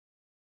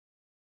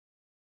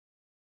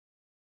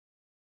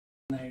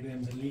I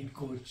am the lead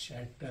coach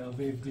at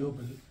Wave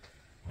Global,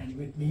 and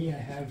with me I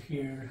have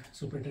here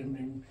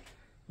Superintendent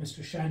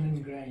Mr.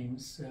 Shannon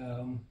Grimes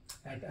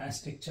at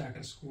ASTEC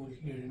Charter School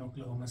here in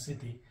Oklahoma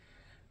City.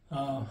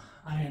 I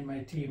and my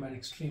team are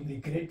extremely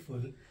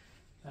grateful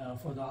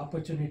for the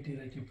opportunity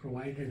that you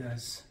provided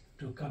us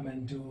to come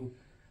and do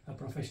a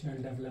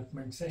professional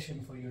development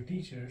session for your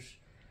teachers.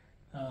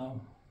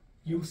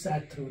 You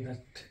sat through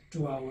that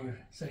 2-hour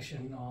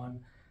session on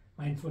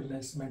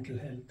mindfulness, mental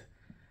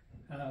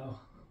health.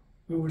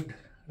 We would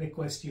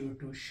request you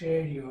to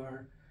share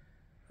your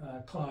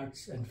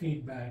thoughts and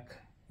feedback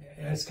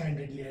as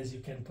candidly as you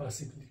can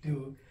possibly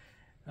do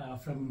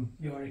from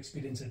your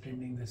experience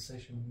attending this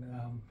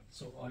session.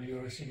 So all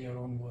yours in your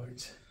own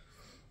words.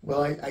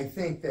 Well, I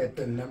think that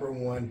the number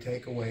one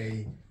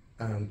takeaway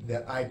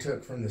that I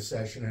took from the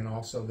session, and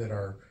also that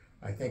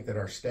I think that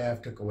our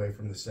staff took away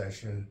from the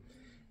session,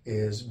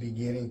 is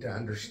beginning to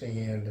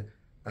understand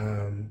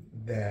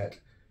that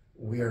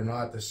we are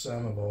not the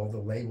sum of all the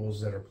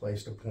labels that are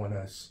placed upon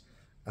us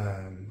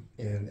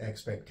in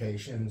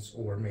expectations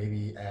or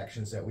maybe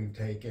actions that we've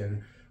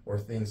taken or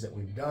things that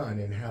we've done,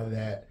 and how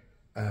that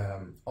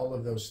all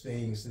of those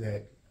things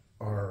that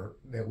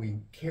we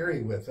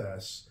carry with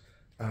us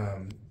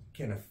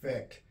can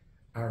affect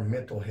our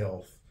mental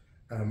health,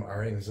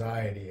 our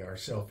anxiety, our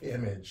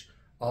self-image,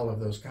 all of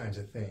those kinds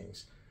of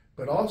things.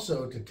 But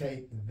also to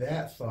take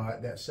that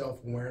thought, that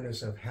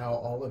self-awareness of how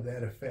all of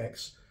that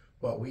affects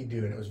what we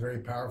do. And it was very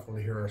powerful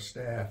to hear our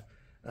staff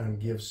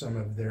give some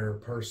of their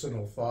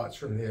personal thoughts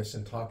from this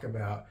and talk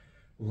about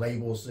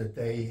labels that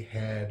they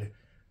had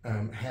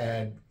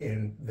had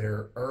in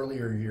their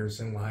earlier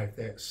years in life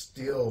that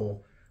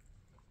still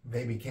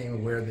they became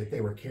aware that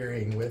they were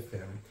carrying with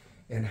them,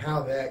 and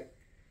how that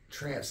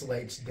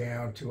translates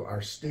down to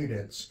our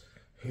students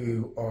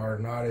who are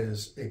not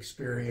as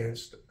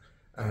experienced,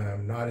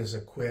 not as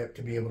equipped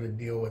to be able to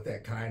deal with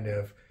that kind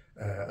of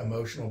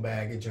emotional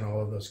baggage and all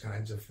of those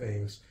kinds of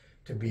things,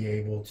 to be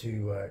able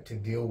to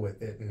deal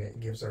with it. And it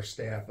gives our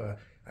staff,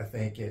 I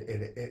think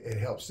it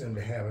helps them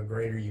to have a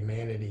greater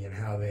humanity in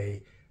how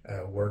they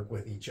work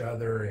with each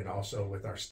other and also with our